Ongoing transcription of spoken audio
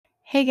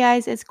Hey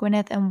guys, it's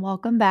Gwyneth, and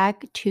welcome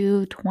back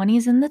to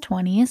 20s in the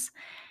 20s.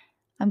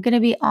 I'm going to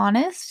be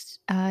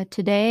honest,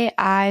 today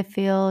I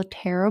feel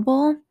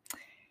terrible.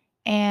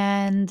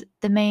 And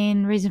the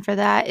main reason for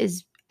that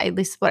is, at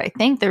least what I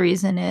think the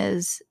reason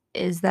is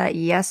that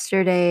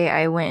yesterday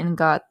I went and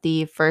got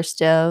the first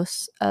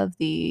dose of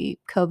the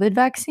COVID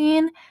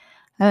vaccine.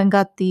 I went and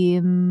got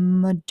the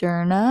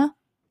Moderna.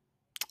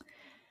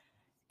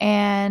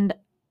 And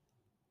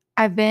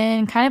I've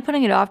been kind of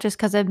putting it off just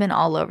because I've been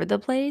all over the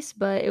place,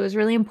 but it was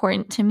really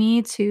important to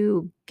me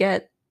to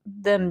get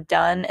them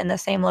done in the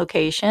same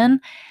location.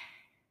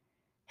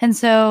 And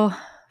so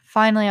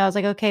finally, I was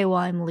like, okay, well,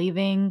 I'm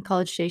leaving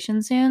College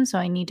Station soon, so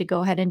I need to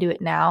go ahead and do it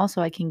now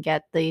so I can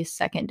get the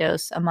second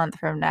dose a month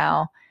from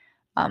now.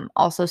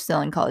 Also,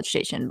 still in College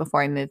Station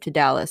before I move to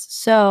Dallas.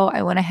 So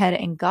I went ahead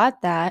and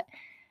got that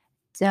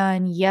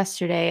done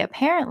yesterday.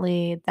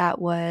 Apparently,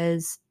 that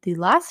was the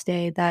last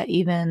day that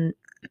even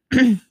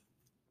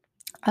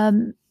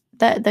um,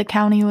 that the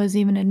county was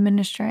even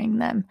administering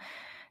them.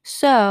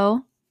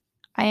 So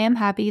I am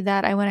happy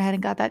that I went ahead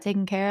and got that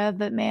taken care of.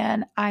 But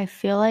man, I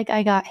feel like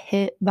I got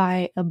hit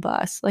by a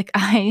bus. Like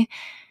I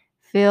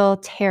feel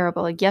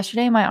terrible. Like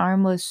yesterday, my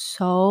arm was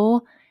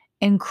so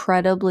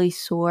incredibly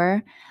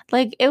sore.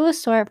 Like it was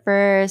sore at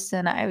first,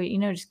 and I,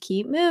 just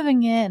keep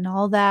moving it and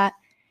all that.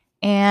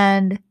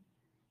 And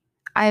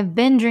I've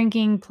been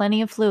drinking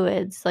plenty of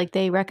fluids like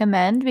they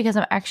recommend because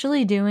I'm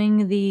actually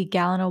doing the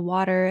gallon of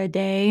water a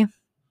day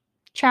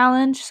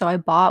challenge. So I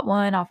bought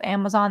one off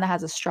Amazon that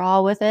has a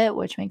straw with it,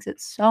 which makes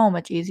it so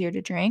much easier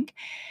to drink.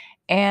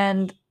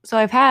 And so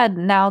I've had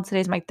now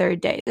today's my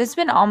third day. It's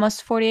been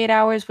almost 48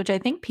 hours, which I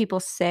think people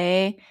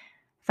say,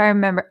 if I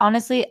remember,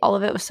 honestly, all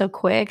of it was so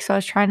quick. So I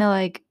was trying to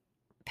like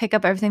pick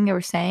up everything they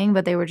were saying,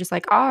 but they were just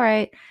like, all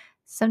right,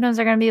 symptoms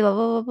are going to be blah,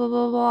 blah, blah, blah,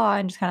 blah, blah,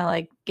 and just kind of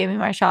like gave me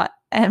my shot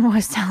and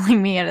was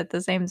telling me it at the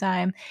same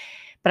time.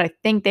 But I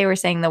think they were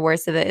saying the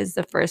worst of it is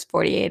the first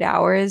 48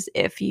 hours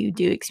if you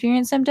do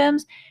experience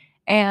symptoms.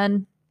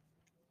 And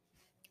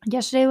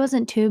yesterday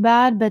wasn't too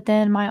bad, but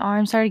then my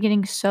arm started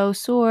getting so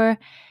sore.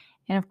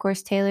 And of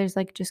course, Taylor's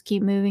like, just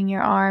keep moving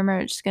your arm or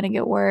it's just going to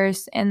get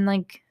worse. And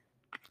like,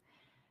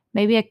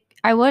 maybe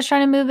I was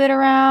trying to move it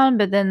around,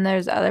 but then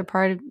there's other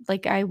part of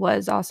like, I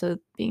was also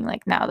being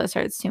like, now this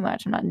hurts too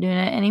much. I'm not doing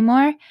it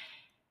anymore.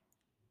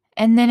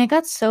 And then it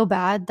got so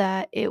bad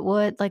that it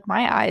would like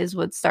my eyes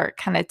would start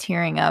kind of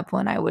tearing up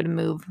when I would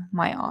move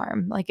my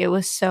arm. Like it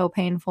was so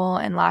painful.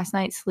 And last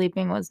night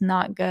sleeping was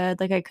not good.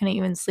 Like I couldn't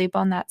even sleep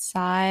on that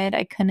side.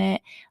 I couldn't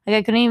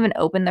even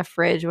open the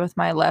fridge with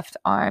my left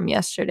arm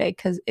yesterday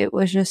because it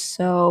was just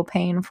so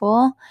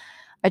painful.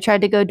 I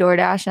tried to go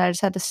DoorDash and I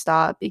just had to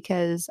stop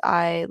because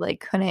I like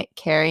couldn't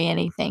carry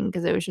anything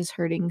because it was just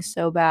hurting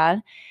so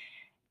bad.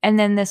 And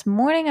then this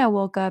morning I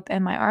woke up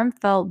and my arm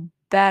felt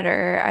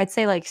better. I'd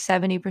say like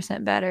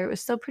 70% better. It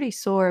was still pretty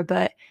sore,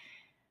 but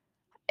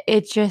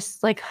it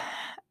just like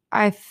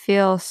I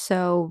feel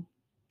so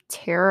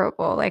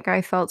terrible. Like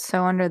I felt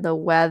so under the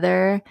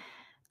weather.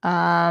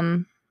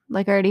 Um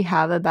like I already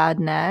have a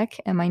bad neck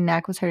and my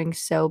neck was hurting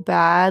so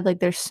bad. Like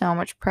there's so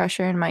much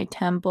pressure in my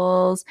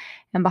temples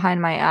and behind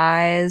my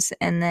eyes,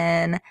 and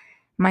then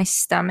my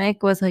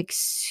stomach was like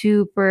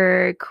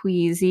super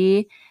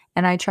queasy,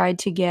 and I tried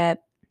to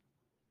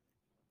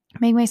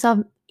make myself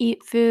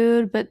eat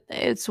food, but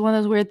it's one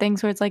of those weird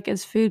things where it's like,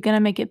 is food gonna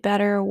make it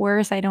better or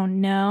worse? I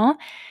don't know.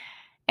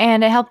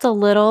 And it helped a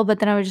little, but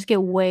then I would just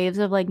get waves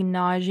of like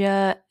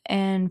nausea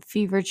and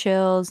fever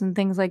chills and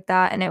things like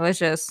that. And it was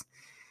just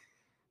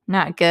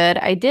not good.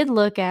 I did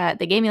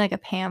they gave me like a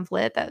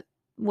pamphlet that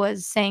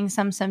was saying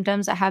some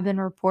symptoms that have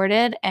been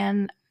reported,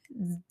 and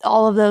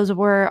all of those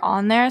were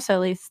on there. So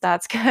at least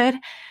that's good.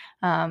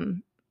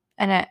 Um,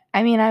 and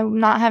I mean, I'm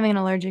not having an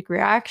allergic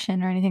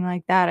reaction or anything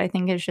like that. I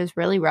think it's just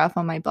really rough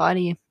on my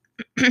body.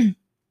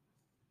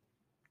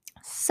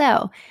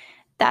 So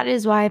that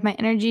is why my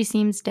energy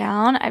seems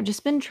down. I've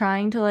just been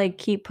trying to like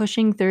keep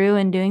pushing through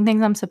and doing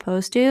things I'm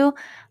supposed to.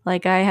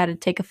 Like I had to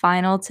take a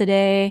final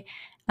today.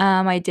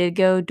 I did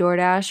go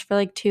DoorDash for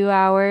like 2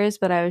 hours,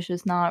 but I was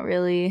just not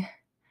really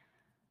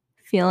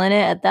feeling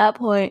it at that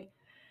point.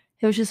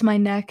 It was just my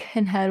neck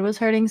and head was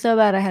hurting so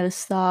bad I had to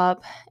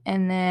stop.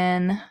 And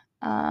then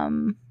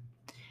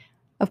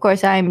of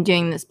course I'm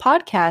doing this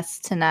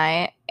podcast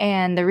tonight,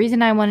 and the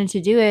reason I wanted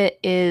to do it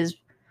is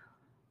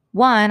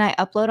one, I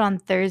upload on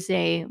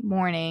Thursday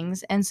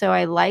mornings, and so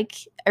I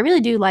really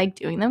do like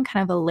doing them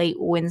kind of a late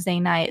Wednesday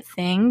night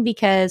thing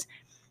because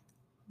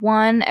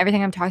one,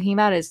 everything I'm talking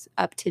about is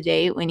up to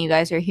date when you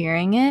guys are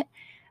hearing it.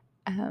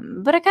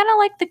 But I kind of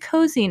like the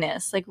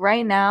coziness. Like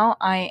right now,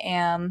 I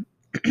am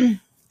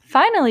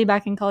finally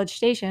back in College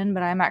Station,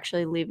 but I'm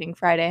actually leaving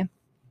Friday.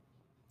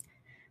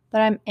 But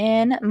I'm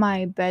in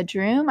my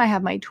bedroom. I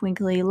have my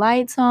twinkly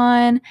lights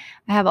on.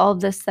 I have all of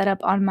this set up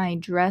on my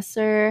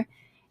dresser.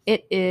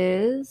 It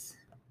is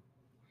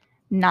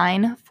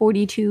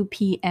 9:42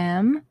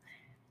 p.m.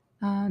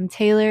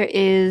 Taylor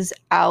is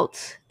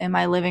out in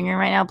my living room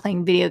right now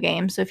playing video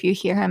games. So if you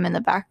hear him in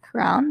the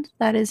background,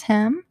 that is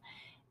him.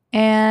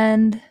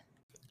 And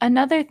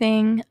another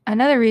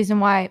reason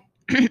why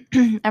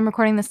I'm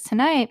recording this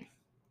tonight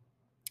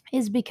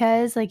is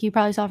because, like you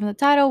probably saw from the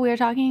title, we are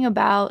talking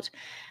about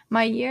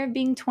my year of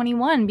being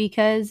 21,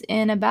 because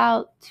in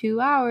about 2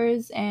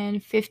 hours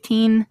and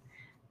 15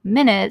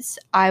 minutes,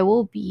 I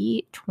will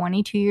be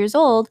 22 years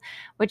old,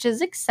 which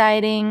is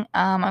exciting.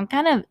 I'm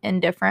kind of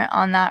indifferent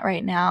on that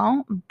right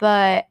now,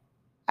 but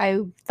I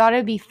thought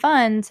it'd be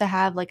fun to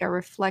have like a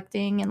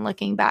reflecting and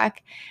looking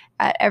back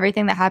at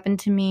everything that happened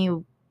to me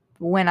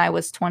when I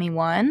was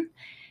 21.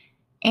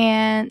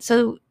 And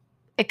so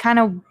it kind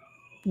of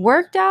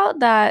worked out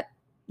that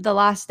the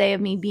last day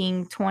of me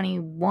being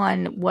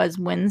 21 was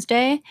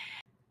Wednesday.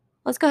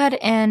 Let's go ahead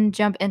and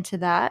jump into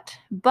that.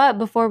 But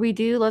before we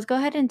do, let's go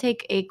ahead and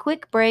take a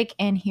quick break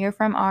and hear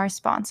from our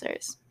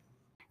sponsors.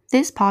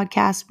 This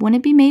podcast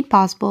wouldn't be made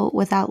possible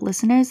without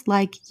listeners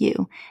like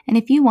you. And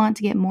if you want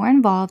to get more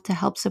involved to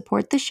help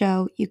support the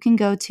show, you can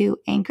go to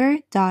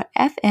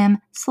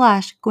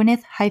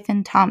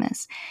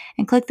anchor.fm/Gwyneth-Thomas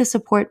and click the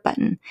support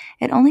button.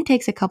 It only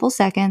takes a couple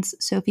seconds,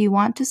 so if you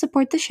want to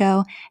support the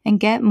show and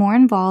get more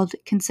involved,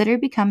 consider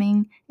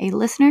becoming a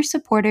listener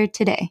supporter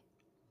today.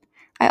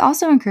 I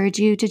also encourage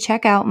you to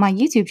check out my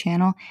YouTube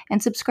channel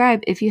and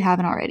subscribe if you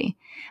haven't already.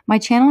 My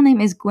channel name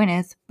is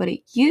Gwyneth, but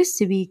it used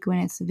to be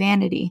Gwyneth's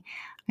Vanity.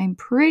 I'm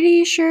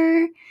pretty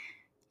sure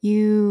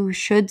you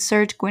should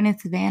search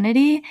Gwyneth's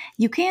Vanity.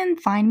 You can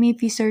find me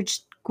if you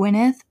search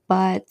Gwyneth,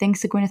 but thanks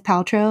to Gwyneth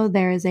Paltrow,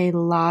 there is a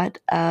lot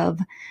of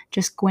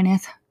just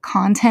Gwyneth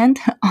content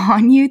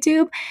on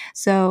YouTube.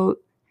 So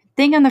I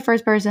think I'm the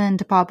first person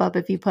to pop up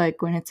if you put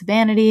Gwyneth's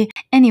Vanity.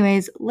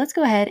 Anyways, let's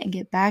go ahead and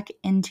get back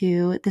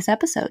into this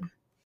episode.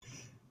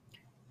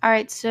 All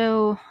right,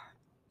 so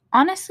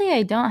honestly,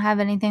 I don't have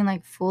anything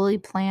like fully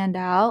planned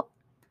out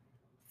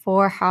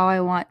for how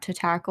I want to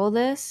tackle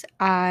this.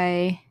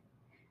 I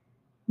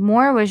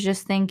more was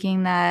just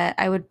thinking that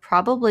I would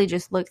probably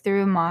just look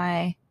through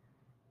my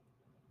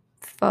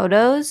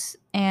photos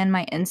and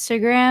my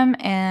Instagram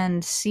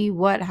and see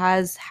what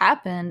has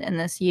happened in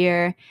this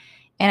year.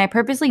 And I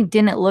purposely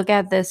didn't look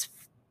at this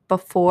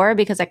before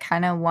because I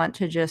kind of want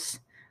to just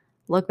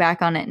look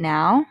back on it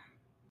now.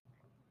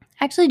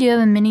 I actually do have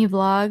a mini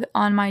vlog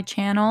on my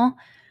channel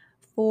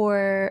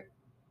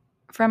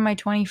from my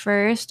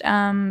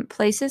 21st.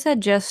 Places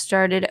had just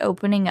started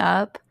opening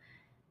up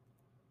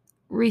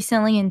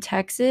recently in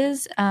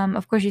Texas.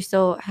 Of course, you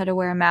still had to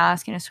wear a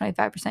mask and it's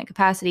 25%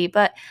 capacity.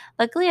 But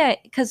luckily,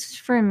 because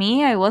for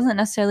me, I wasn't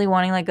necessarily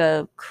wanting like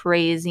a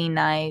crazy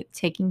night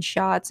taking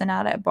shots and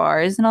out at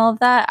bars and all of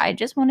that. I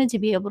just wanted to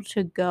be able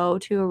to go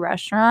to a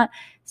restaurant,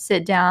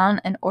 sit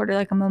down, and order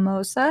like a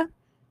mimosa.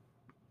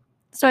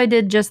 So I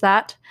did just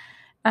that.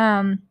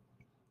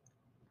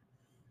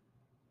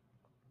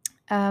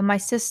 My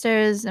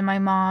sisters and my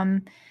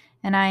mom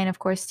and I, and of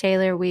course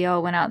Taylor, we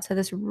all went out to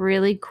this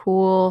really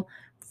cool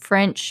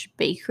French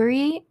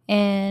bakery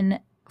in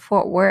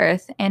Fort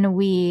Worth, and oh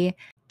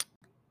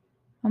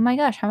my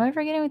gosh, how am I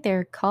forgetting what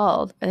they're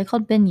called? Are they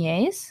called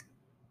beignets?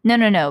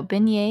 No.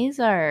 Beignets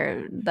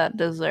are that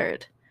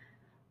dessert.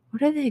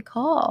 What are they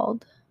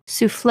called?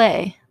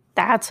 Souffle.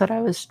 That's what I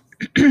was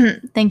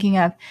thinking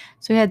of.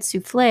 So we had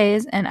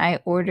souffles, and I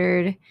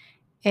ordered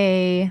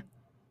a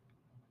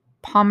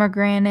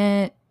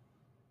pomegranate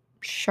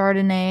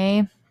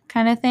Chardonnay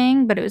kind of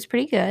thing, but it was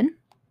pretty good.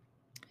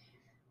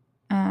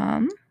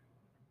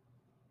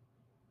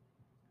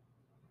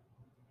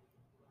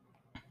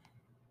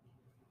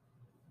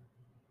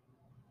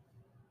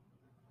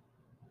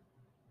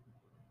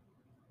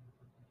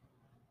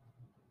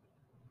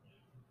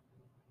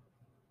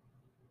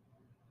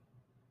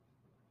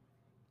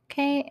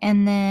 Okay,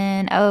 and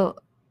then I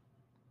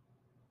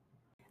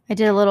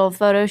did a little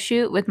photo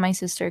shoot with my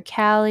sister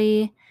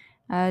Callie.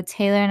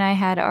 Taylor and I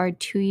had our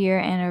 2-year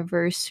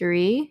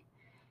anniversary,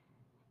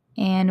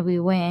 and we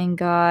went and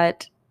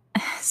got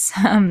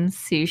some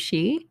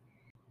sushi.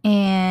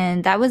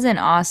 And that was in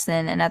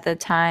Austin, and at the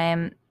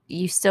time,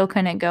 you still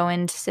couldn't go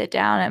in to sit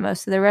down at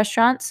most of the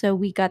restaurants, so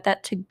we got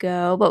that to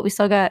go, but we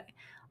still got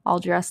all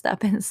dressed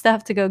up and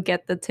stuff to go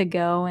get the to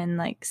go and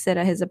like sit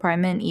at his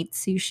apartment and eat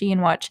sushi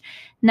and watch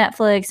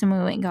Netflix, and we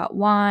went and got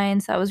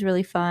wine, so that was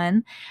really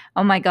fun.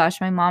 Oh my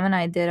gosh, my mom and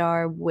I did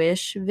our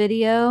Wish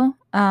video,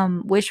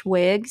 Wish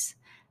wigs.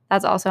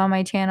 That's also on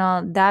my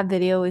channel. That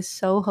video is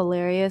so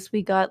hilarious.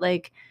 We got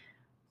like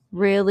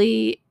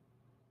really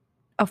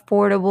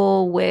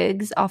affordable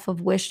wigs off of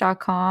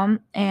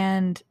wish.com,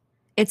 and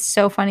it's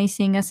so funny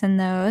seeing us in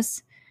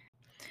those.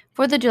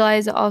 4th of July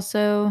is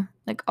also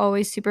like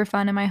always super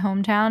fun in my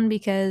hometown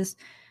because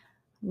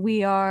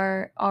we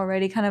are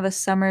already kind of a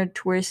summer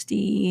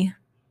touristy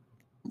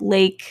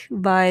lake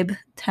vibe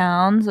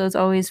town, so it's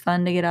always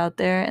fun to get out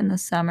there in the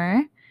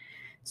summer.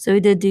 So we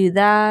did do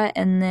that,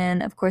 and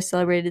then of course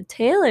celebrated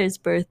Taylor's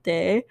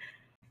birthday.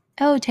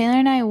 Oh, Taylor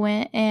and I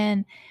went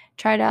and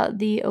tried out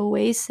the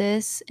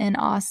Oasis in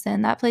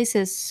Austin. That place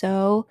is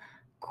so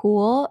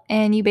cool,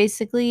 and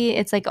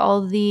it's like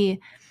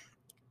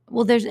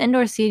there's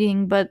indoor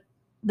seating, but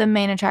the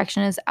main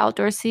attraction is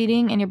outdoor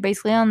seating, and you're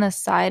basically on the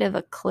side of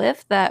a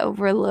cliff that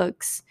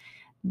overlooks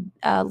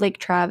Lake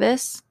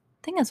Travis.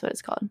 think that's what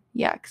it's called.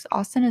 Yeah, because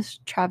Austin is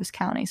Travis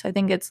County, so I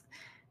think it's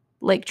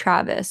Lake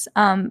Travis.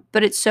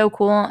 But it's so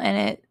cool, and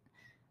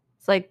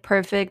it's like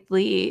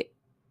perfectly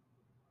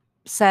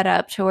set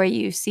up to where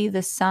you see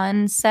the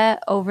sun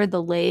set over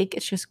the lake.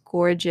 It's just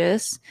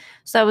gorgeous.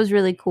 So that was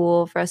really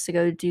cool for us to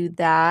go do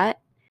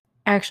that.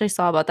 I actually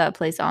saw about that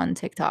place on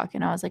TikTok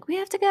and I was like, we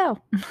have to go.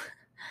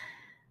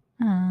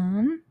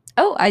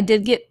 Oh, I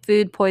did get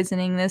food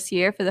poisoning this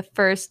year for the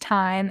first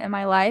time in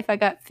my life. I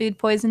got food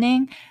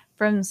poisoning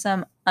from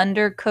some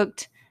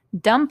undercooked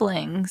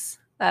dumplings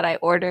that I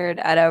ordered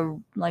at a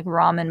like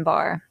ramen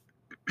bar.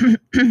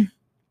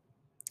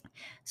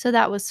 So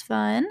that was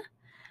fun.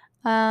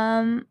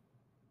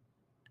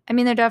 I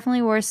mean, there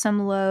definitely were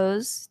some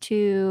lows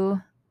to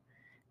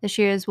this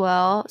year as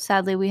well.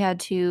 Sadly, we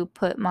had to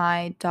put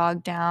my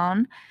dog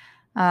down.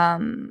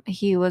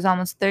 He was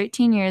almost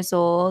 13 years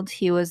old.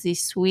 He was the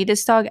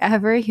sweetest dog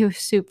ever. He was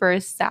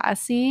super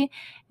sassy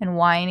and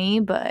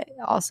whiny, but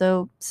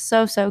also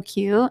so, so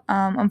cute.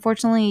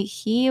 Unfortunately,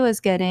 he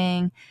was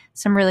getting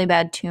some really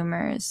bad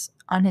tumors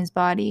on his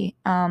body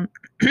to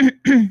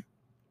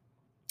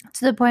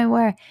the point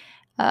where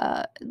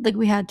like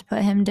we had to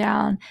put him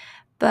down.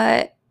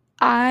 But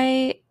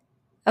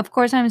of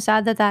course, I'm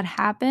sad that that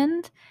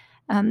happened.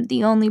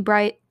 The only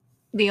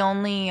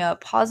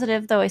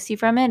positive though I see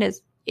from it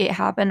is it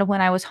happened when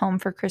I was home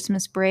for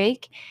Christmas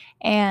break,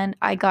 and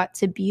I got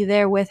to be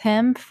there with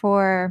him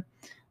for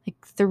like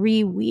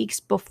 3 weeks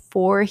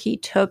before he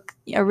took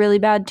a really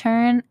bad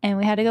turn, and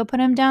we had to go put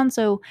him down.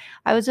 So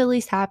I was at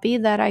least happy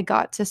that I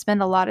got to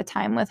spend a lot of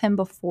time with him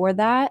before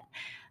that.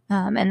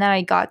 And then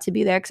I got to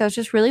be there because I was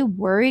just really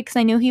worried because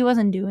I knew he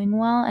wasn't doing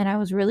well, and I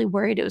was really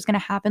worried it was going to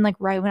happen like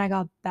right when I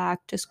got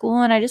back to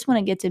school, and I just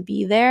wouldn't get to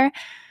be there,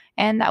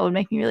 and that would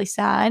make me really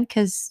sad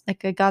because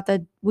like we got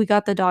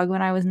the dog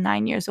when I was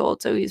 9 years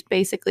old, so he's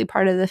basically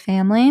part of the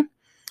family.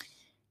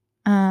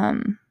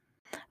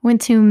 Went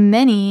to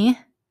many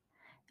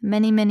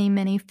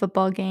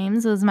football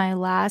games. It was my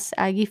last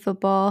Aggie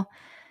football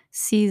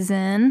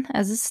season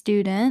as a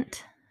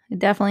student. I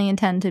definitely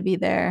intend to be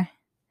there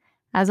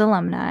as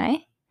alumni,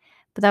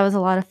 but that was a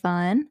lot of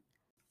fun.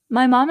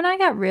 My mom and I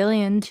got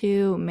really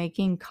into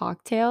making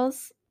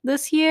cocktails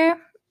this year,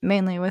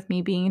 mainly with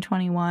me being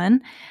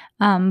 21.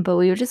 But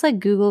we would just like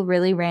Google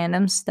really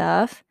random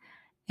stuff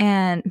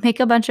and make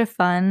a bunch of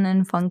fun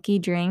and funky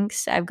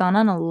drinks. I've gone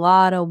on a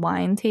lot of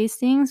wine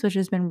tastings, which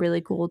has been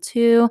really cool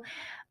too.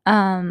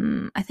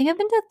 I think I've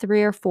been to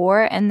 3 or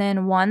 4, and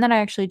then one that I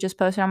actually just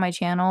posted on my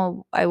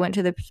channel, I went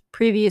to the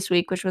previous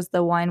week, which was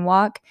the wine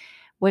walk,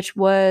 which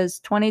was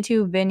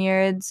 22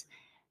 vineyards,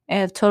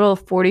 a total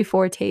of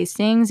 44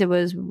 tastings. It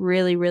was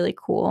really, really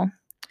cool.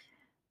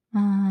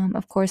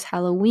 Of course,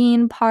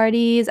 Halloween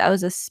parties. I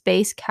was a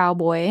space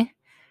cowboy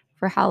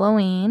for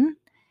Halloween,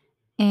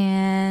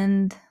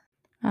 and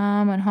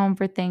went home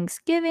for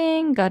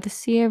Thanksgiving, got to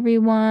see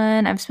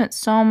everyone. I've spent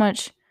so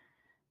much,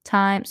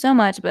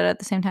 but at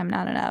the same time,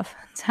 not enough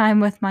time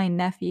with my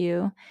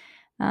nephew.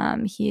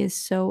 He is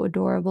so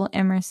adorable,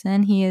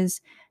 Emerson. He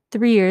is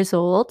 3 years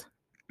old.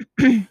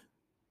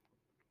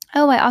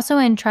 Oh, I also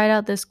went and tried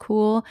out this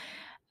cool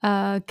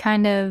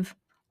kind of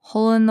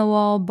hole in the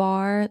wall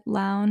bar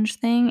lounge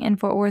thing in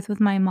Fort Worth with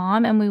my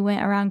mom, and we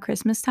went around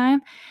Christmas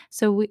time.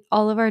 So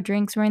all of our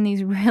drinks were in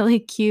these really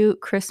cute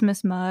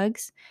Christmas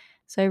mugs.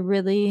 So I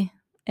really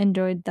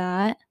enjoyed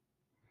that.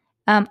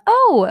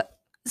 Oh,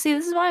 see,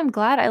 this is why I'm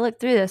glad I looked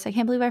through this. I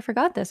can't believe I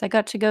forgot this. I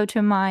got to go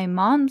to my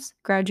mom's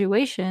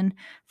graduation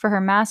for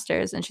her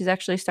master's, and she's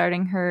actually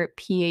starting her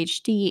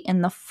PhD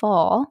in the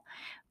fall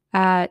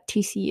at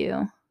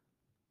TCU.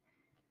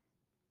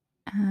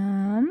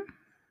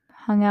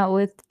 Hung out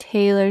with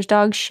Taylor's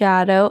dog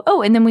Shadow.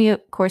 Oh, and then we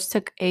of course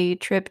took a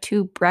trip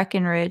to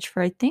Breckenridge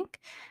for I think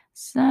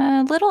it's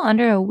a little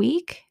under a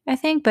week, I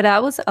think, but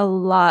that was a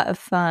lot of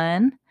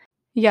fun.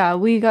 Yeah,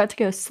 we got to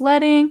go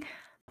sledding.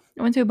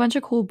 I went to a bunch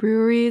of cool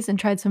breweries and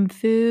tried some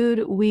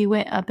food. We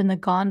went up in the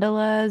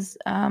gondolas,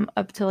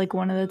 up to like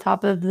one of the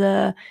top of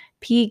the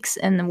peaks,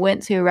 and then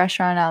went to a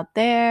restaurant out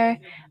there.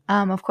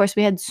 Of course,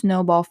 we had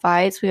snowball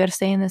fights. We got to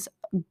stay in this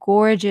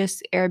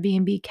gorgeous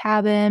Airbnb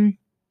cabin.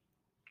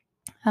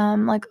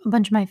 Like a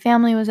bunch of my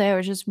family was there. It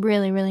was just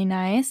really, really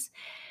nice.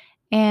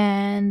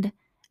 And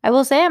I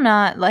will say I'm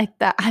not like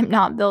that. I'm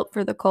not built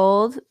for the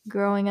cold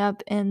growing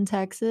up in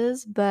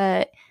Texas,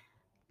 but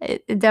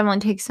it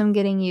definitely takes some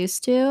getting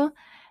used to.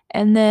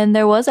 And then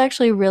there was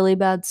actually a really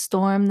bad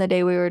storm the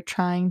day we were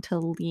trying to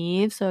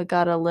leave, so it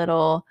got a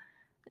little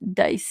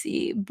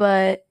dicey,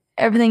 but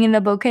everything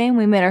ended up okay and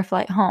we made our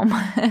flight home.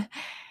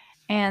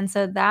 And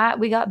so that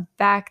we got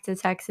back to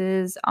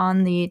Texas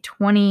on the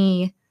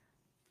 23rd.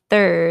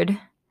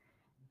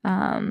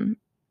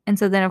 And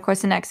so then of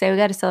course the next day we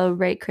got to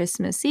celebrate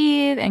Christmas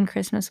Eve and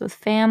Christmas with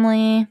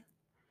family.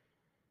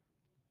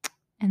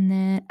 And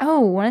then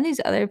one of these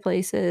other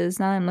places,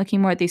 now that I'm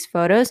looking more at these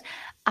photos,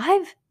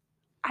 I've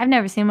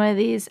never seen one of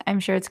these.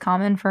 I'm sure it's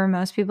common for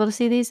most people to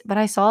see these, but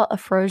I saw a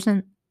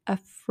frozen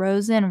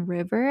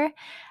river.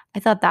 I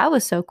thought that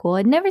was so cool.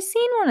 I'd never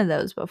seen one of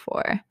those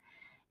before.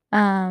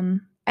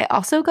 I I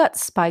also got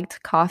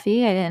spiked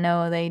coffee. I didn't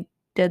know they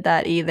did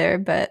that either,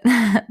 but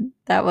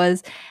that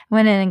was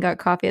went in and got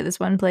coffee at this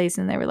one place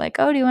and they were like,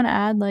 "Oh, do you wanna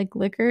add, like,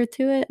 liquor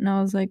to it?" And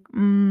I was like,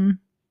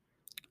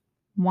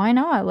 why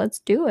not? Let's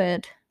do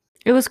it."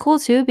 It was cool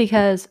too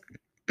because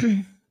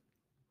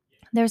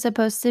there's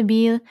supposed to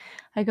be,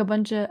 like, a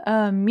bunch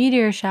of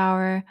meteor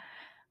shower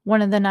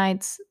one of the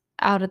nights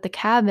out at the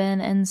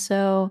cabin, and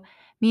so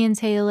me and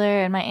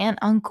Taylor and my aunt,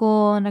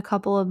 uncle, and a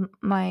couple of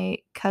my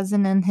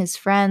cousin and his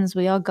friends,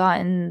 we all got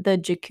in the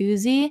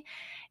jacuzzi,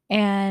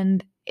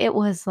 and it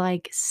was,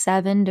 like,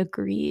 7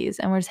 degrees,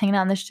 and we're just hanging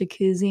out in this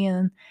jacuzzi,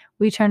 and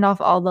we turned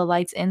off all the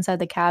lights inside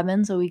the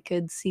cabin so we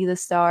could see the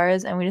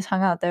stars, and we just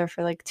hung out there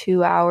for, like,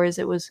 2 hours.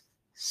 It was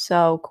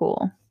so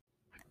cool.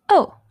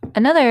 Oh,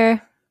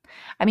 another,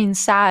 I mean,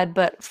 sad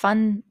but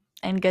fun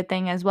and good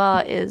thing as well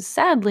is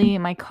sadly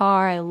my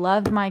car. I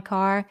loved my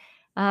car,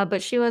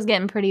 but she was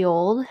getting pretty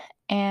old,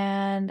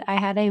 and I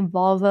had a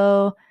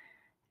Volvo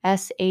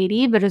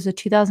S80, but it was a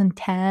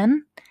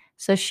 2010.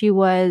 So she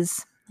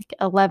was like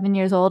 11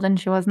 years old, and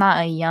she was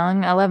not a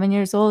young 11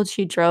 years old.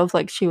 She drove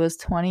like she was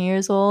 20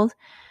 years old,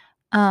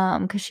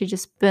 because she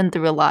just been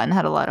through a lot and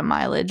had a lot of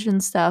mileage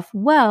and stuff.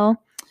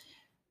 Well,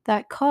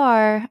 that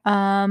car,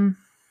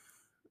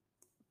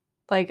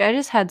 like, I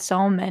just had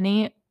so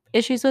many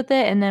issues with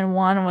it, and then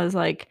one was,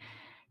 like,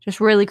 just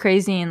really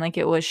crazy and, like,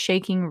 it was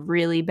shaking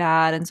really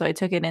bad, and so I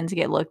took it in to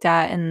get looked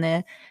at, and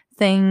the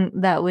thing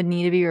that would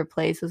need to be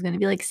replaced was gonna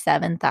be, like,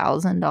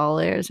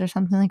 $7,000 or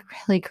something, like,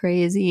 really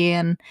crazy,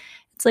 and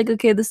it's like,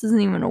 "Okay, this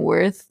isn't even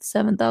worth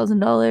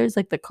 $7,000,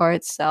 like, the car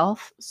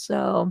itself."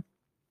 So,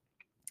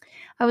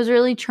 I was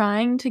really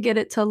trying to get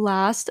it to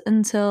last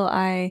until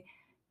I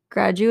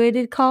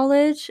graduated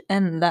college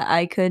and that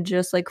I could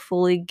just, like,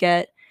 fully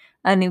get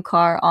a new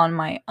car on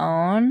my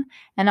own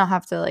and not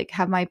have to, like,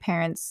 have my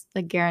parents,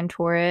 like,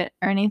 guarantor it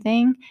or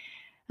anything.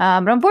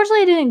 But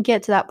unfortunately, I didn't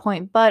get to that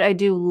point, but I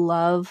do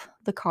love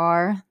the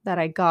car that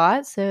I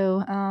got.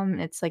 So,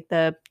 it's, like,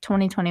 the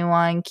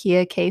 2021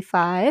 Kia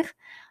K5.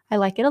 I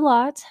like it a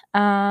lot.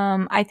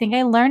 I think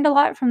I learned a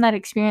lot from that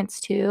experience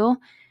too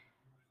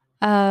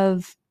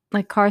of,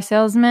 like, car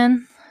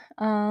salesmen.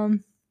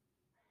 Um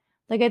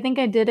like, I think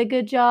I did a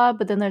good job,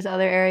 but then there's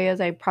other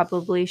areas I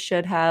probably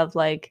should have,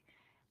 like,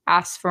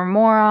 asked for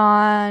more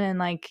on, and,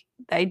 like,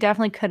 I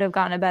definitely could have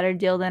gotten a better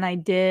deal than I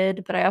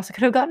did, but I also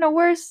could have gotten a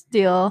worse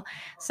deal.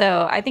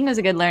 So, I think it was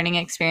a good learning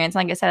experience.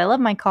 Like I said, I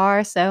love my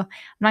car, so I'm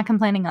not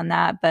complaining on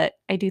that, but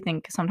I do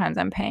think sometimes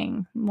I'm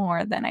paying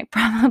more than I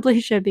probably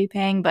should be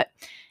paying, but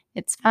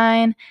it's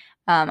fine.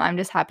 I'm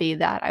just happy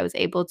that I was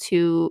able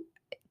to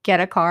get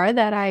a car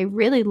that I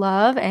really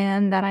love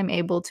and that I'm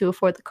able to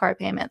afford the car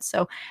payments.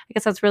 So I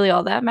guess that's really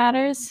all that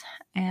matters.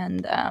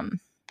 And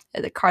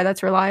the car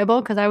that's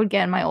reliable, because I would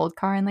get in my old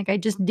car and like I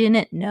just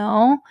didn't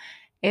know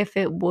if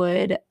it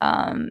would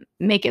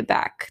make it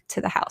back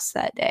to the house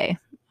that day,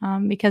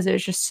 because it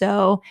was just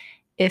so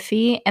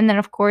iffy. And then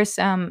of course,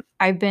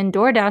 I've been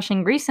door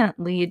dashing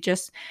recently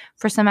just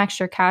for some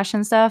extra cash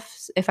and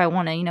stuff if I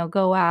want to,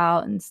 go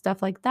out and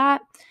stuff like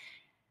that.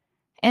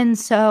 And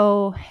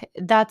so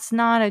that's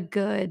not a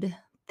good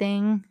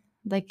thing.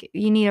 Like,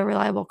 you need a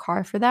reliable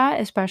car for that,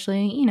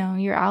 especially,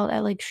 you're out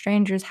at like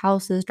strangers'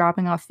 houses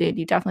dropping off food.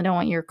 You definitely don't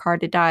want your car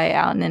to die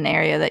out in an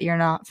area that you're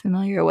not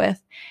familiar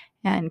with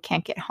and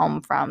can't get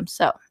home from.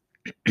 So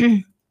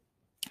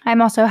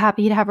I'm also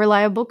happy to have a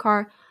reliable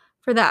car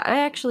for that. I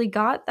actually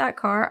got that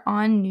car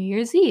on New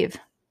Year's Eve.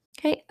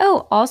 Okay.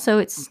 Oh, also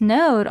it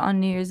snowed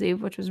on New Year's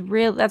Eve, which was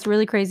that's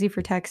really crazy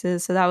for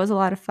Texas. So that was a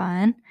lot of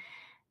fun.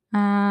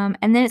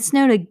 And then it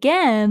snowed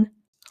again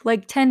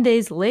like 10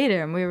 days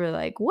later, and we were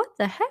like, "What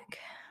the heck?"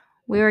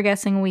 We were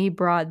guessing we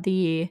brought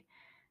the,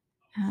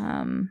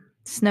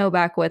 snow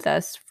back with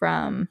us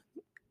from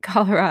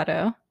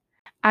Colorado.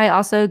 I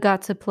also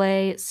got to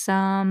play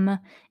some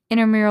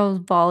intramural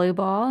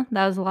volleyball.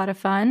 That was a lot of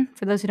fun.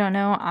 For those who don't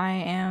know, I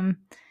am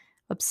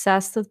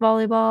obsessed with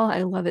volleyball.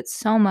 I love it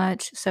so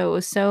much, so it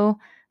was so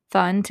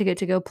fun to get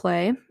to go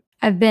play.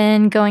 I've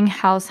been going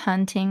house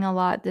hunting a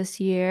lot this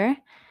year,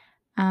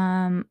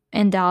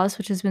 in Dallas,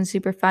 which has been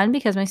super fun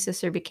because my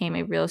sister became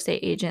a real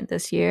estate agent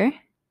this year.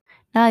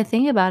 Now I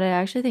think about it, I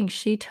actually think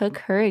she took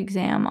her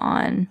exam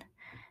on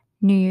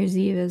New Year's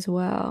Eve as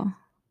well.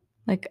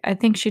 Like, I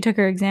think she took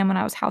her exam when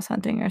I was house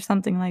hunting or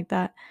something like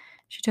that.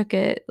 She took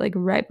it, like,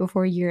 right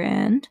before year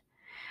end.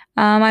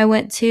 I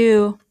went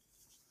to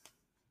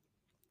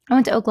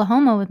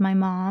Oklahoma with my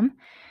mom,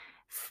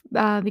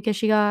 because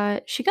she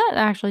got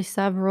actually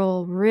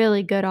several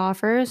really good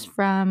offers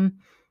from,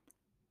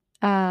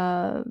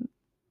 uh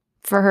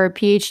for her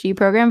PhD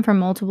program from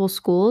multiple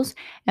schools,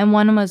 and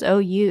one was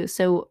OU.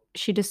 So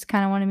she just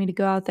kind of wanted me to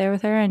go out there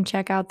with her and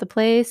check out the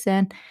place.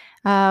 And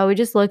we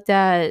just looked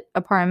at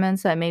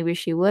apartments that maybe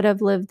she would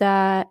have lived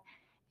at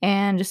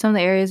and just some of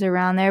the areas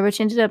around there, but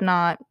she ended up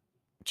not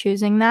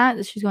choosing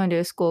that. She's going to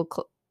a school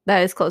that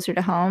is closer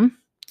to home.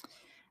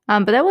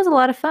 But that was a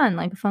lot of fun,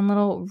 like a fun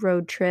little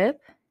road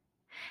trip.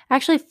 I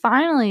actually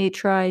finally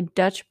tried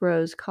Dutch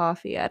Bros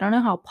coffee. I don't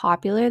know how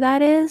popular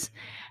that is.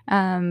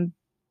 Um,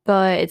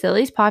 but it's at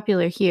least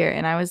popular here,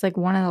 and I was, like,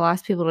 one of the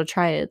last people to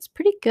try it. It's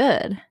pretty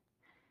good.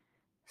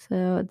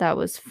 So that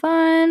was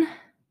fun.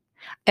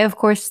 I, of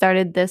course,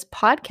 started this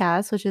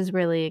podcast, which is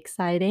really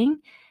exciting.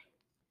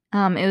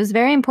 It was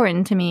very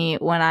important to me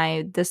when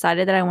I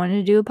decided that I wanted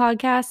to do a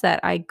podcast that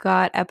I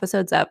got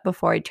episodes up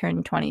before I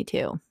turned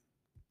 22.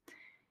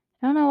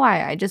 I don't know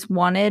why. I just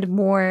wanted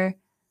more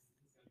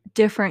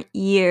different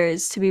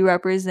years to be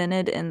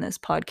represented in this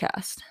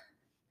podcast,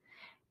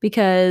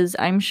 because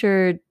I'm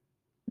sure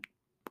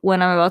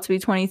when I'm about to be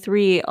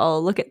 23,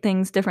 I'll look at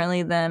things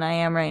differently than I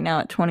am right now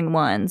at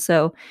 21.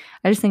 So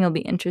I just think it'll be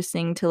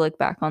interesting to look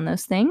back on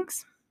those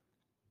things.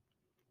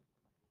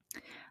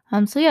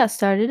 So yeah,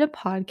 started a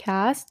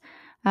podcast,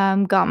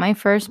 got my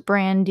first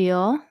brand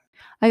deal.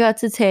 I got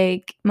to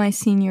take my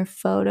senior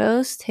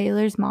photos.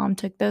 Taylor's mom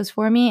took those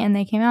for me, and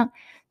they came out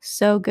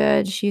so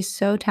good. She's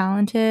so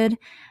talented.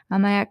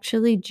 I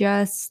actually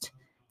just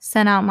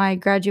sent out my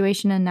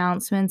graduation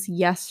announcements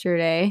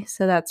yesterday,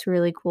 so that's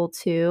really cool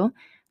too.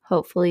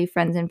 Hopefully,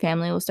 friends and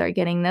family will start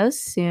getting those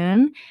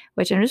soon,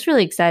 which I'm just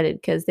really excited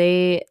because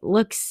they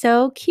look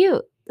so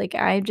cute. Like,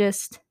 I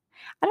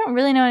don't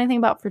really know anything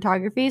about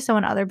photography, so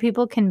when other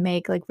people can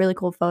make, like, really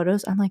cool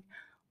photos, I'm like,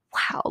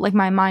 wow, like,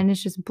 my mind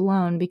is just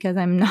blown because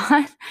I'm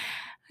not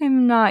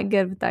I'm not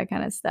good with that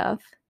kinda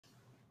stuff.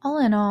 All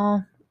in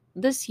all,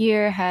 this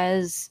year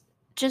has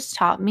just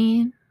taught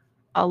me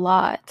a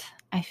lot.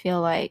 I feel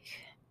like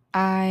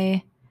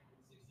I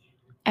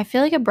I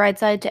feel like a bright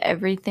side to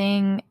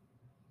everything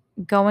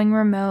going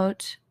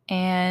remote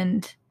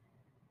and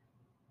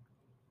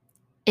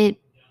it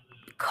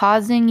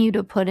causing you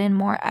to put in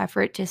more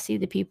effort to see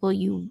the people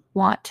you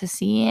want to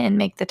see and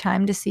make the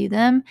time to see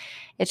them.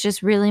 It's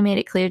just really made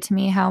it clear to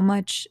me how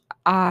much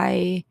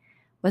I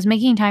was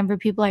making time for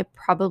people I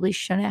probably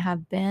shouldn't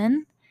have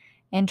been,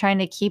 and trying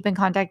to keep in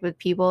contact with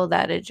people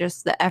that it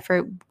just the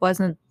effort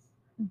wasn't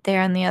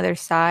there on the other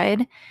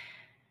side.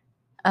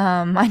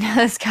 I know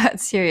this got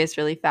serious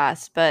really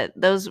fast, but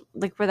those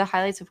like were the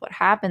highlights of what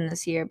happened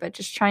this year, but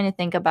just trying to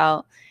think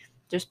about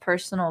just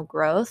personal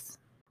growth.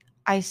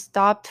 I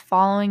stopped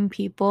following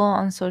people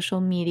on social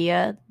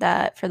media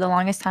that for the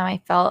longest time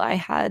I felt I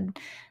had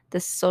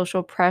this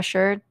social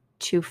pressure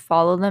to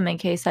follow them in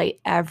case I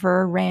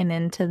ever ran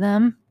into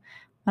them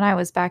when I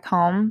was back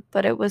home.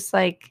 But it was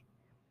like,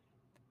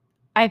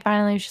 I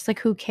finally was just like,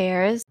 who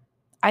cares?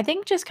 I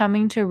think just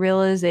coming to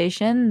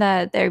realization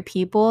that there are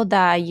people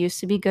that I used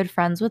to be good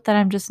friends with that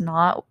I'm just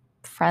not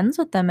friends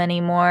with them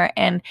anymore.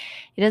 And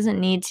it doesn't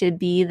need to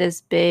be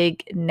this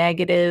big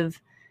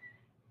negative,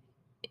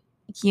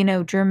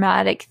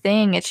 dramatic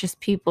thing. It's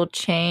just people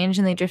change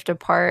and they drift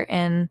apart.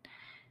 And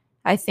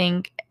I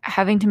think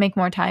having to make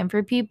more time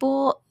for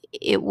people,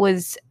 it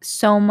was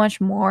so much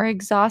more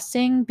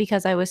exhausting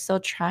because I was still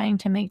trying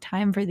to make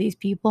time for these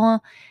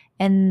people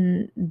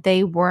and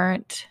they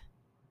weren't,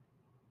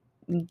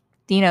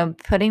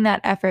 putting that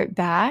effort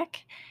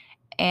back.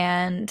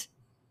 And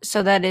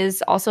so that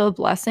is also a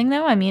blessing,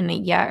 though. I mean,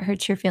 yeah, it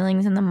hurts your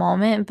feelings in the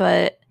moment,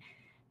 but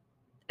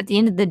at the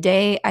end of the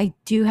day, I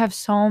do have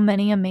so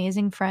many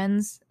amazing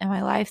friends in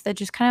my life that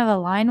just kind of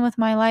align with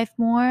my life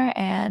more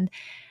and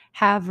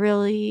have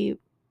really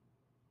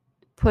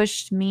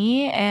pushed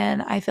me,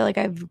 and I feel like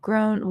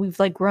we've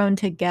like grown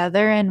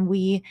together, and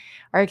we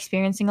are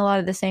experiencing a lot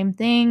of the same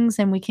things,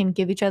 and we can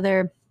give each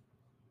other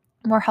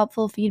more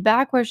helpful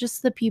feedback, whereas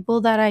just the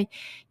people that I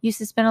used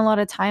to spend a lot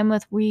of time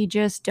with, we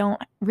just don't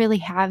really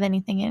have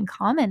anything in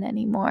common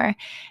anymore.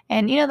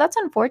 And that's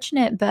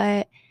unfortunate,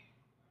 but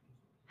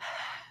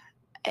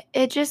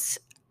it just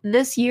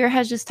this year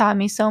has just taught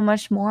me so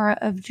much more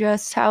of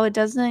just how it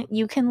doesn't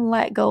you can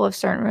let go of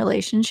certain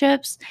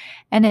relationships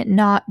and it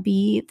not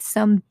be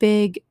some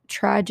big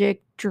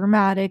tragic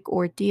dramatic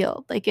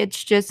ordeal. Like,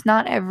 it's just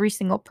not every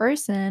single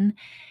person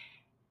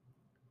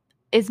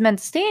is meant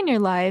to stay in your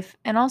life,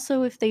 and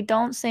also if they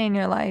don't stay in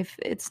your life,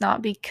 it's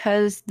not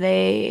because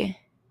they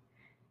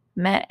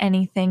meant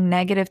anything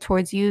negative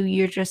towards you.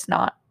 You're just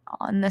not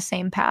on the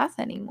same path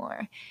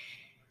anymore.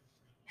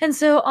 And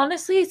so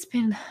honestly, it's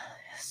been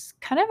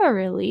kind of a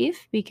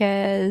relief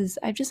because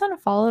I've just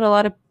unfollowed a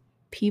lot of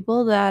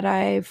people that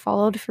I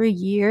followed for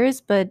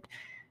years, but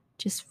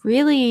just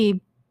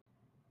really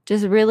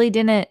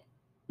didn't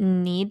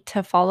need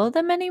to follow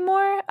them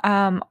anymore.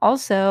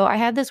 Also, I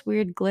had this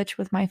weird glitch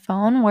with my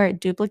phone where it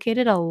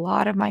duplicated a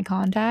lot of my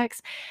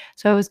contacts.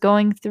 So I was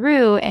going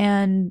through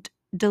and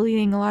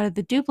deleting a lot of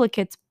the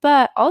duplicates,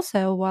 but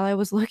also while I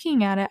was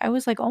looking at it, I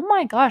was like, "Oh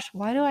my gosh,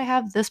 why do I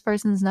have this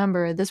person's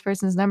number, this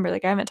person's number?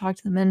 Like, I haven't talked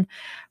to them in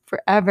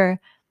forever."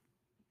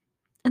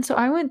 And so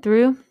I went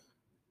through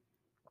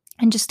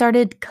and just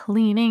started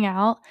cleaning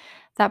out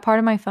that part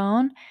of my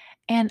phone,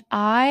 and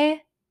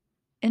I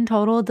in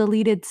total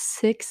deleted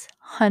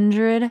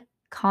 600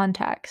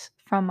 contacts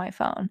from my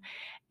phone,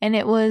 and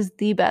it was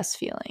the best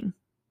feeling.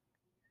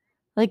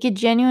 Like, it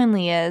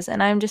genuinely is,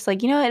 and I'm just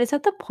like, it's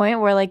at the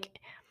point where, like,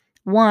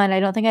 1,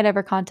 I don't think I'd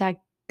ever contact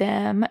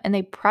them, and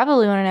they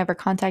probably wouldn't ever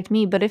contact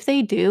me, but if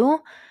they do,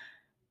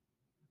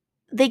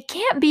 they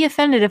can't be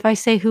offended if I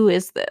say, "Who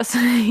is this?"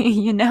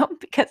 You know?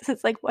 Because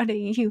it's like, what do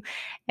you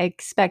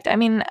expect? I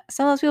mean,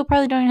 some of those people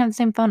probably don't even have the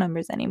same phone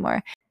numbers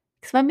anymore.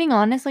 'Cause if I'm being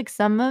honest, like,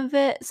 some of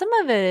it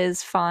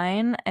is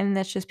fine, and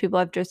that's just people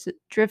I've just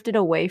drifted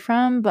away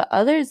from, but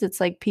others, it's,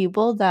 like,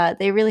 people that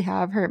they really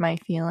have hurt my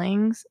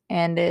feelings,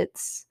 and it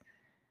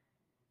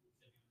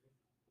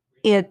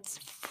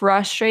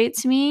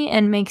frustrates me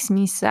and makes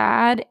me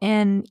sad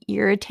and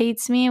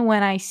irritates me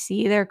when I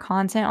see their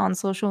content on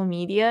social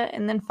media,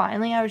 and then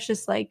finally I was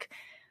just like,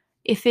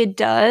 if it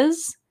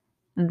does,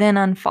 then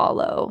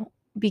unfollow,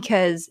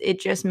 because it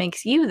just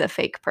makes you the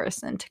fake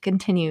person to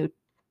continue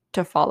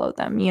to follow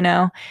them, you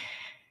know?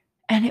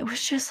 And it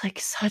was just, like,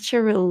 such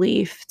a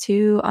relief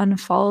to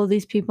unfollow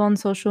these people on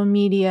social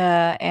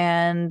media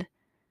and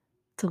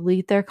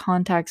delete their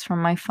contacts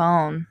from my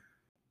phone.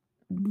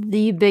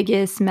 The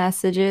biggest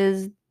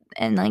messages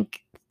and,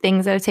 like,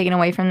 things that I've taken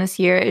away from this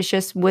year is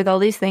just with all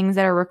these things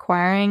that are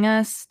requiring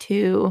us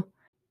to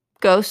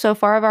go so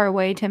far of our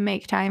way to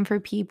make time for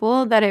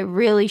people, that it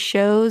really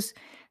shows.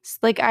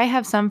 Like, I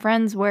have some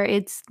friends where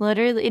it's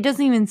literally, it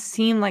doesn't even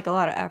seem like a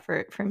lot of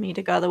effort for me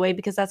to go the way,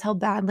 because that's how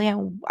badly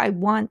I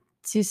want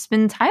to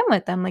spend time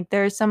with them. Like,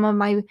 there are some of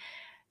my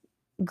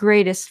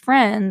greatest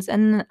friends,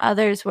 and then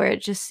others where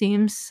it just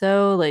seems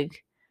so,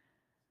 like,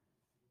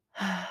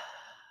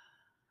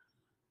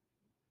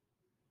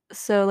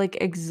 so, like,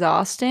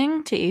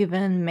 exhausting to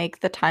even make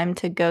the time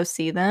to go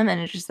see them,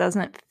 and it just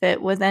doesn't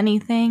fit with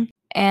anything.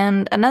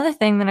 And another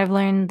thing that I've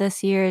learned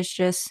this year is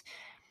just,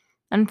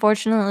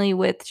 unfortunately,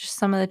 with just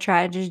some of the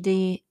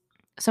tragedy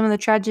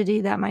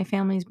that my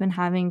family's been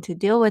having to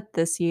deal with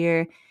this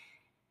year,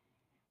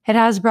 it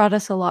has brought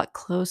us a lot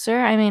closer.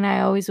 I mean,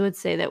 I always would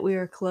say that we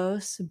were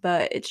close,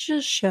 but it's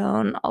just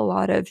shown a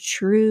lot of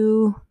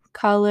true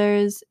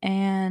colors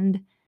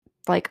and,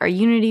 like, our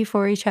unity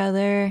for each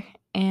other,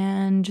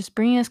 and just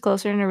bringing us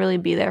closer and to really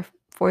be there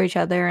for each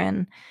other,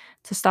 and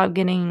to stop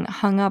getting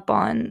hung up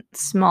on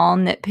small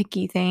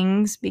nitpicky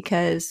things,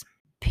 because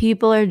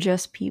people are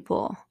just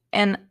people.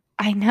 And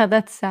I know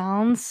that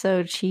sounds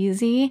so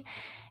cheesy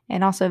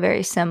and also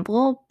very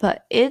simple,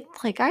 but it,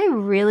 like, I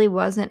really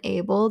wasn't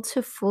able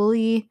to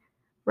fully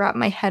wrap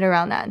my head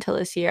around that until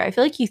this year. I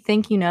feel like you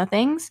think you know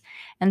things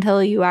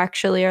until you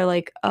actually are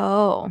like,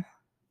 "Oh."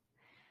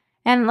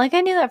 And, like, I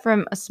knew that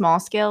from a small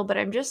scale, but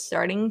I'm just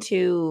starting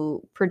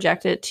to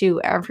project it to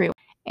everyone.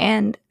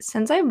 And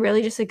since I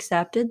really just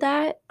accepted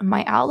that,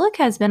 my outlook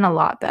has been a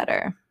lot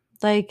better.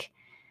 Like,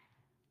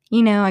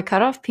 I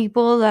cut off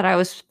people that I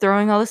was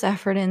throwing all this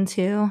effort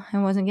into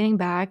and wasn't getting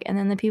back, and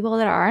then the people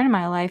that are in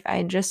my life,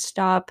 I just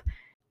stop.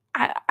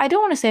 I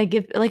don't wanna say I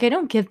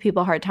don't give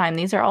people a hard time.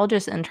 These are all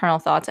just internal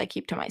thoughts I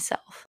keep to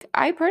myself.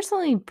 I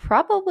personally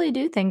probably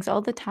do things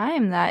all the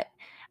time that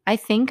I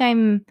think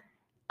I'm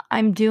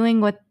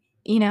doing what,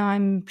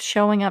 I'm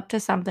showing up to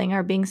something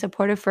or being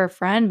supportive for a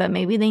friend, but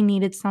maybe they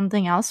needed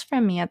something else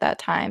from me at that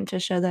time to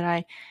show that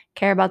I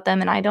care about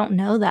them, and I don't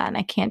know that, and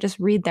I can't just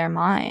read their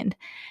mind.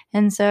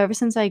 And so ever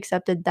since I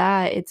accepted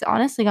that, it's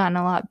honestly gotten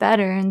a lot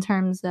better in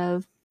terms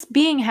of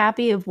being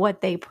happy of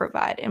what they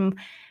provide and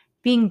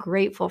being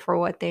grateful for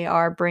what they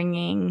are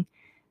bringing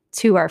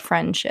to our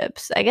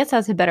friendships. I guess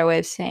that's a better way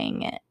of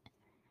saying it.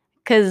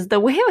 Because the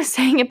way I was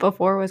saying it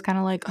before was kind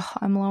of like, "Oh,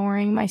 I'm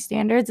lowering my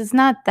standards." It's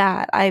not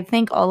that. I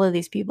think all of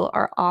these people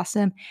are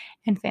awesome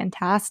and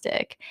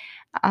fantastic.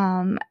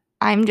 Um,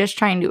 I'm just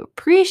trying to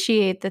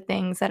appreciate the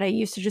things that I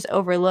used to just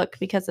overlook,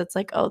 because it's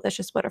like, "Oh, that's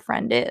just what a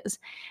friend is."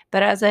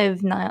 But as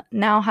I've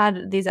now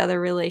had these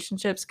other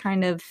relationships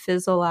kind of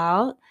fizzle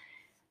out,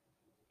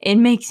 it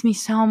makes me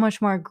so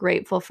much more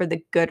grateful for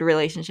the good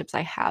relationships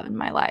I have in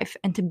my life,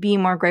 and to be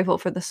more grateful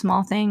for the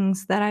small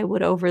things that I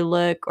would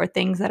overlook, or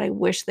things that I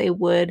wish they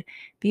would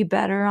be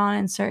better on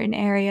in certain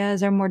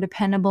areas or more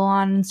dependable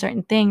on in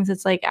certain things.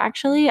 It's like,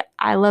 actually,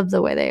 I love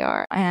the way they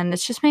are. And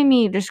it's just made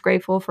me just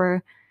grateful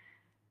for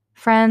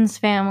friends,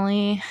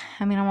 family.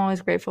 I mean, I'm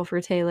always grateful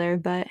for Taylor,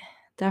 but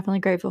definitely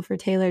grateful for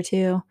Taylor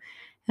too.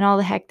 And all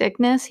the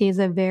hecticness, he's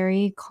a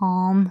very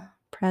calm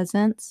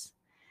presence,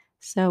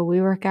 so we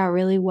work out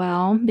really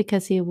well,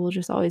 because he will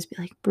just always be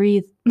like,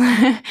 "Breathe,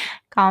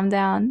 calm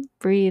down,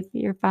 breathe,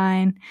 you're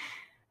fine."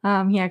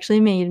 He actually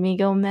made me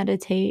go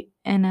meditate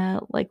in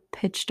a, like,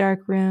 pitch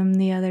dark room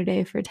the other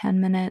day for 10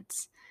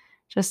 minutes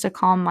just to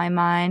calm my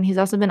mind. He's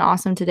also been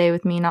awesome today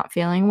with me not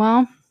feeling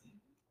well.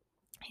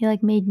 He,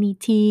 like, made me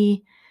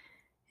tea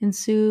and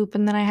soup,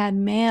 and then I had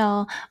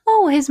mail.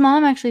 Oh, his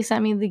mom actually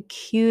sent me the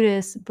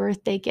cutest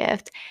birthday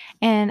gift,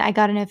 and I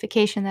got a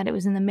notification that it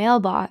was in the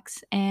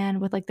mailbox,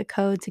 and with, like, the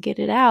code to get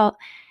it out,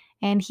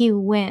 and he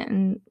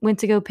went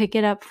to go pick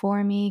it up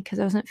for me because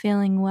I wasn't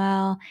feeling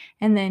well,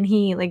 and then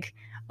he, like,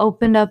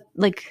 opened up,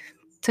 like,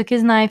 took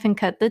his knife and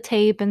cut the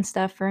tape and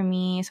stuff for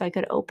me so I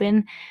could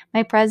open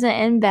my present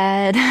in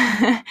bed.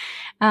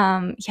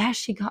 Yeah,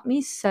 she got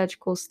me such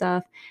cool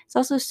stuff. It's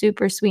also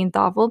super sweet and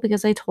thoughtful,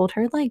 because I told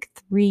her, like,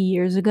 3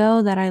 years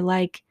ago that I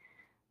like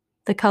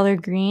the color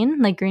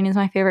green, like, green is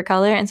my favorite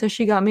color, and so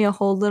she got me a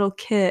whole little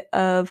kit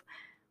of,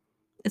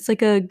 it's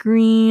like a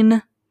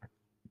green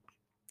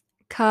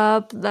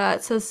cup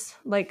that says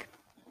like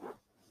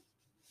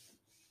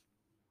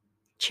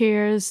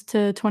cheers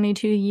to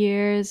 22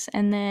 years,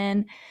 and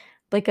then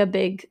like a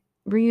big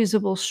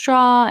reusable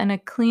straw and a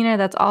cleaner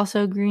that's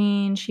also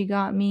green. She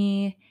got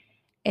me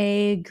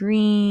a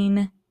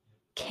green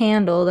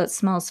candle that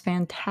smells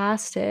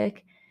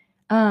fantastic.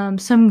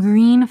 Some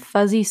green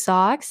fuzzy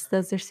socks.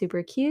 Those are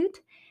super cute.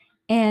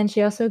 And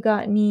she also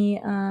got me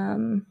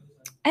an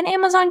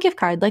Amazon gift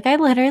card. Like I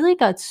literally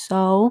got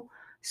so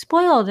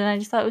spoiled, and I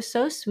just thought it was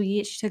so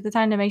sweet. She took the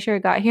time to make sure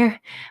it got here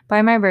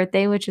by my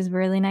birthday, which is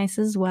really nice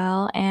as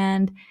well.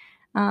 And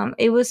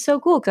it was so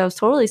cool because I was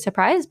totally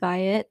surprised by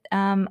it.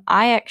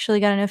 I actually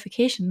got a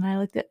notification and I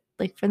looked at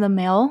like for the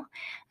mail.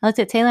 I looked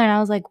at Taylor and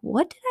I was like,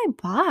 "What did I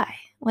buy?"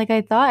 Like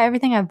I thought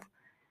everything I've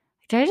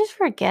did I just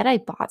forget I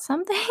bought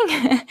something?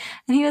 And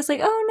he was like,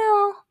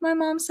 "Oh no, my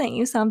mom sent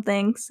you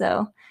something."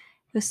 So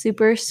it was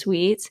super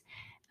sweet.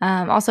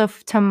 Also,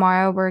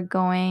 tomorrow we're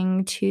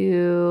going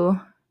to.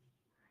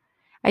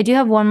 I do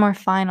have one more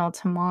final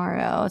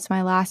tomorrow. It's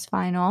my last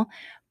final.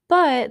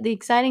 But the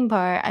exciting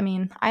part, I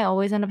mean, I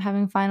always end up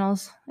having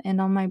finals and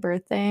on my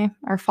birthday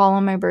or fall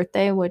on my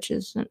birthday, which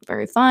isn't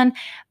very fun.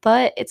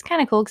 But it's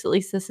kind of cool because at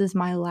least this is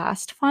my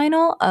last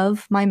final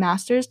of my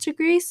master's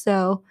degree.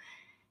 So,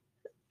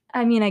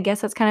 I mean, I guess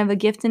that's kind of a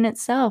gift in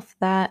itself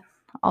that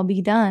I'll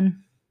be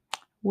done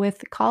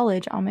with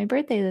college on my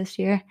birthday this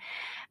year.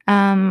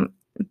 Um,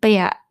 but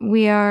yeah,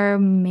 we are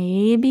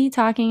maybe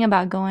talking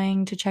about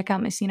going to check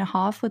out Messina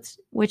Hof,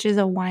 which is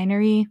a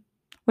winery,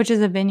 which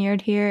is a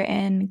vineyard here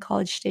in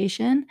College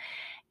Station,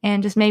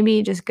 and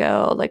just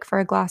go like for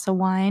a glass of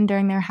wine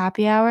during their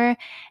happy hour.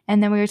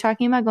 And then we were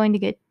talking about going to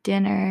get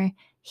dinner.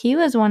 He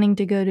was wanting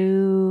to go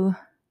to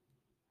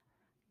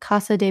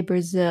Casa de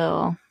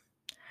Brazil.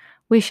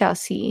 We shall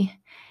see.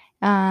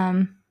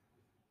 Um,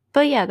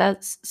 But yeah,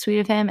 that's sweet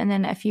of him. And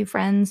then a few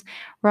friends,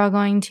 we're all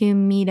going to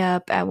meet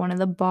up at one of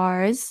the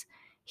bars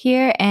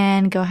here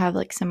and go have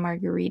like some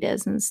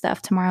margaritas and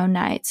stuff tomorrow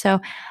night. So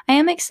I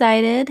am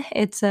excited.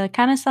 It's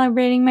kind of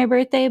celebrating my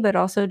birthday, but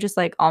also just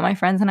like all my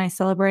friends and I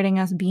celebrating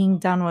us being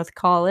done with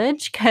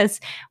college because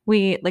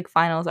we like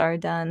finals are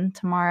done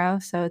tomorrow.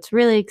 So it's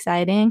really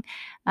exciting.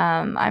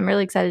 I'm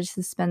really excited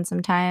to spend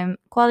some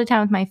quality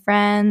time with my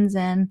friends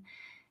and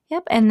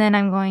yep. And then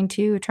I'm going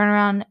to turn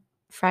around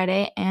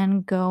Friday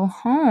and go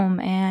home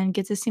and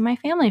get to see my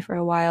family for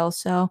a while.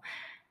 So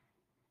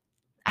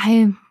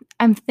I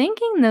I'm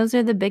thinking those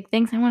are the big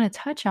things I want to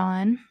touch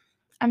on.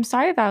 I'm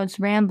sorry if I was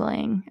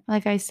rambling.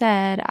 Like I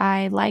said,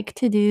 I like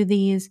to do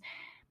these,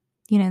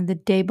 the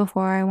day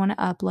before I want to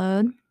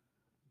upload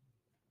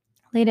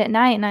late at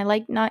night, and I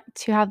like not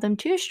to have them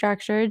too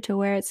structured to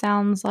where it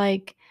sounds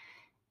like,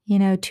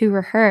 too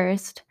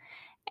rehearsed.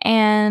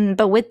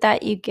 But with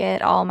that, you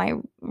get all my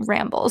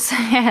rambles,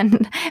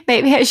 and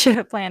maybe I should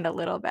have planned a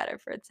little better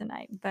for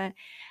tonight. But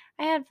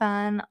I had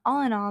fun.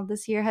 All in all,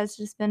 this year has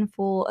just been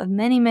full of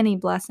many, many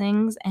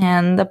blessings,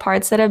 and the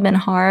parts that have been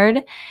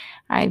hard,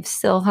 I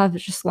still have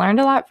just learned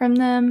a lot from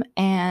them,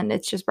 and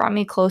it's just brought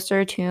me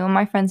closer to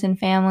my friends and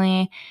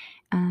family.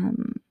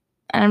 Um,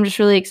 and I'm just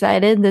really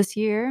excited this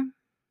year.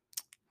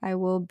 I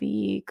will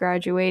be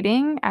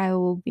graduating. I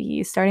will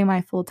be starting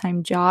my full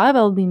time job.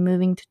 I will be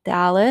moving to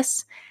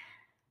Dallas,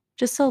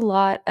 just a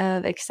lot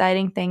of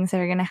exciting things that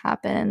are going to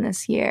happen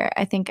this year.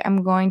 I think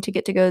I'm going to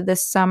get to go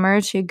this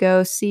summer to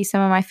go see some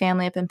of my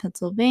family up in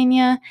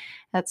Pennsylvania.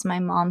 That's my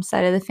mom's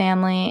side of the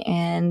family.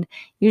 And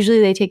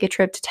usually they take a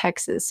trip to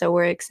Texas. So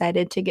we're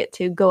excited to get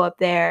to go up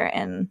there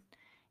and,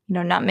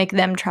 not make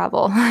them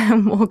travel.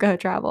 We'll go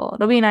travel.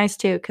 It'll be nice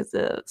too because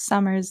the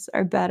summers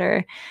are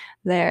better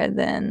there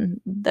than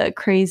the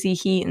crazy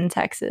heat in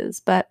Texas.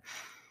 But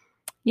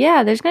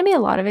yeah, there's going to be a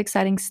lot of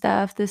exciting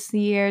stuff this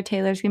year.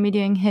 Taylor's going to be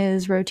doing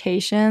his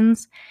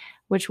rotations,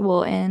 which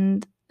will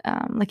end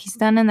like he's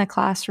done in the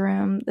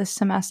classroom this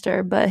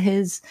semester, but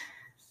his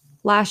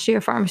last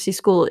year pharmacy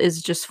school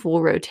is just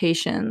full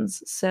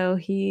rotations. So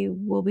he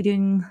will be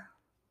doing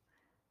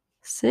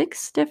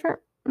six different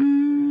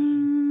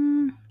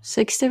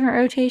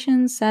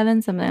rotations,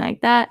 seven, something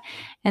like that.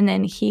 And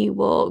then he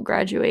will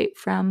graduate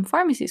from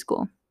pharmacy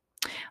school,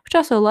 which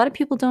also a lot of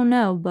people don't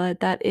know, but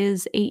that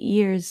is 8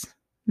 years.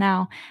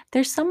 Now,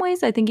 there's some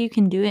ways I think you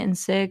can do it in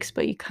 6,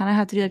 but you kind of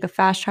have to do like a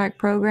fast track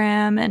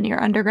program, and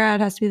your undergrad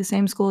has to be the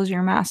same school as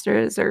your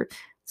master's, or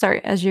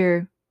sorry, as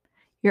your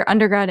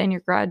undergrad and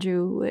your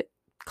graduate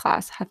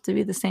class have to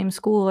be the same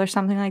school or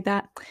something like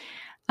that.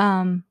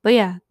 But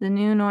yeah, the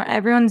new norm,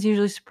 everyone's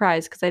usually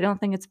surprised because I don't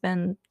think it's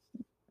been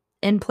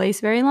in place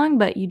very long,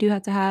 but you do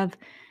have to have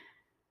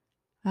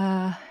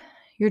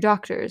your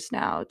doctors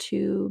now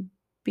to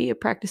be a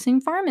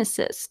practicing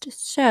pharmacist.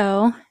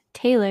 So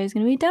Taylor is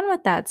going to be done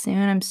with that soon.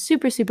 I'm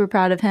super, super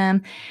proud of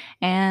him.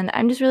 And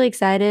I'm just really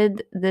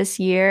excited. This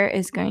year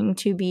is going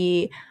to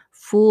be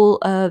full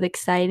of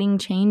exciting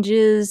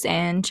changes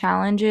and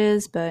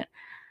challenges, but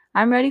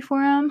I'm ready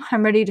for them.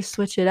 I'm ready to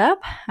switch it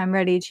up. I'm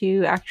ready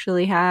to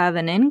actually have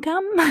an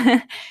income.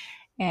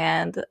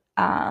 And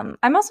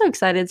I'm also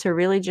excited to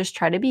really just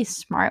try to be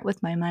smart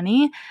with my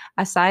money.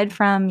 Aside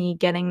from me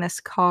getting this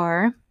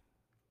car,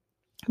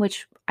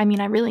 which I mean,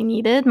 I really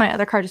needed. My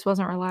other car just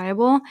wasn't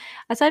reliable.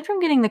 Aside from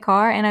getting the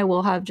car, and I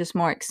will have just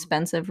more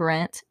expensive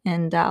rent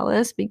in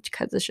Dallas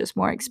because it's just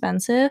more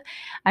expensive,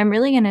 I'm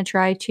really going to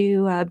try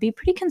to be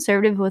pretty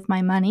conservative with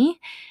my money.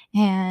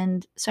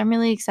 And so I'm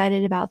really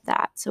excited about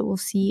that. So we'll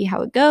see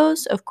how it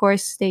goes. Of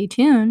course, stay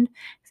tuned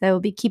because I will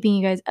be keeping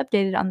you guys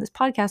updated on this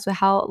podcast with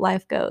how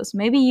life goes.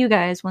 Maybe you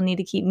guys will need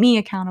to keep me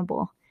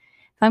accountable.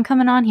 If I'm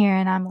coming on here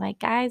and I'm like,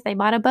 guys, I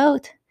bought a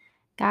boat.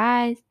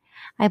 Guys,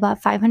 I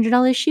bought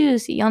 $500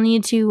 shoes. Y'all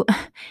need to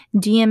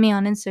DM me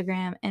on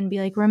Instagram and be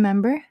like,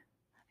 remember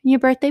your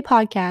birthday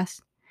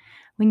podcast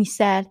when you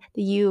said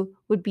that you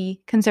would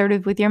be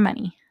conservative with your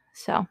money.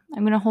 So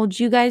I'm going to hold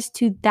you guys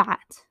to that,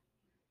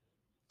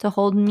 to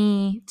hold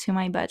me to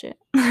my budget.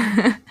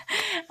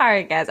 All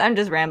right, guys, I'm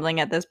just rambling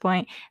at this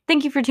point.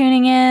 Thank you for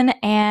tuning in.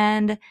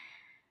 And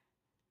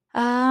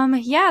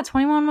yeah,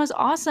 21 was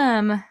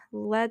awesome.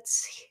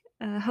 Let's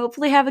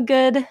hopefully have a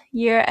good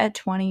year at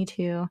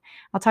 22.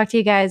 I'll talk to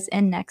you guys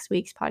in next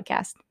week's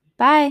podcast.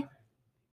 Bye.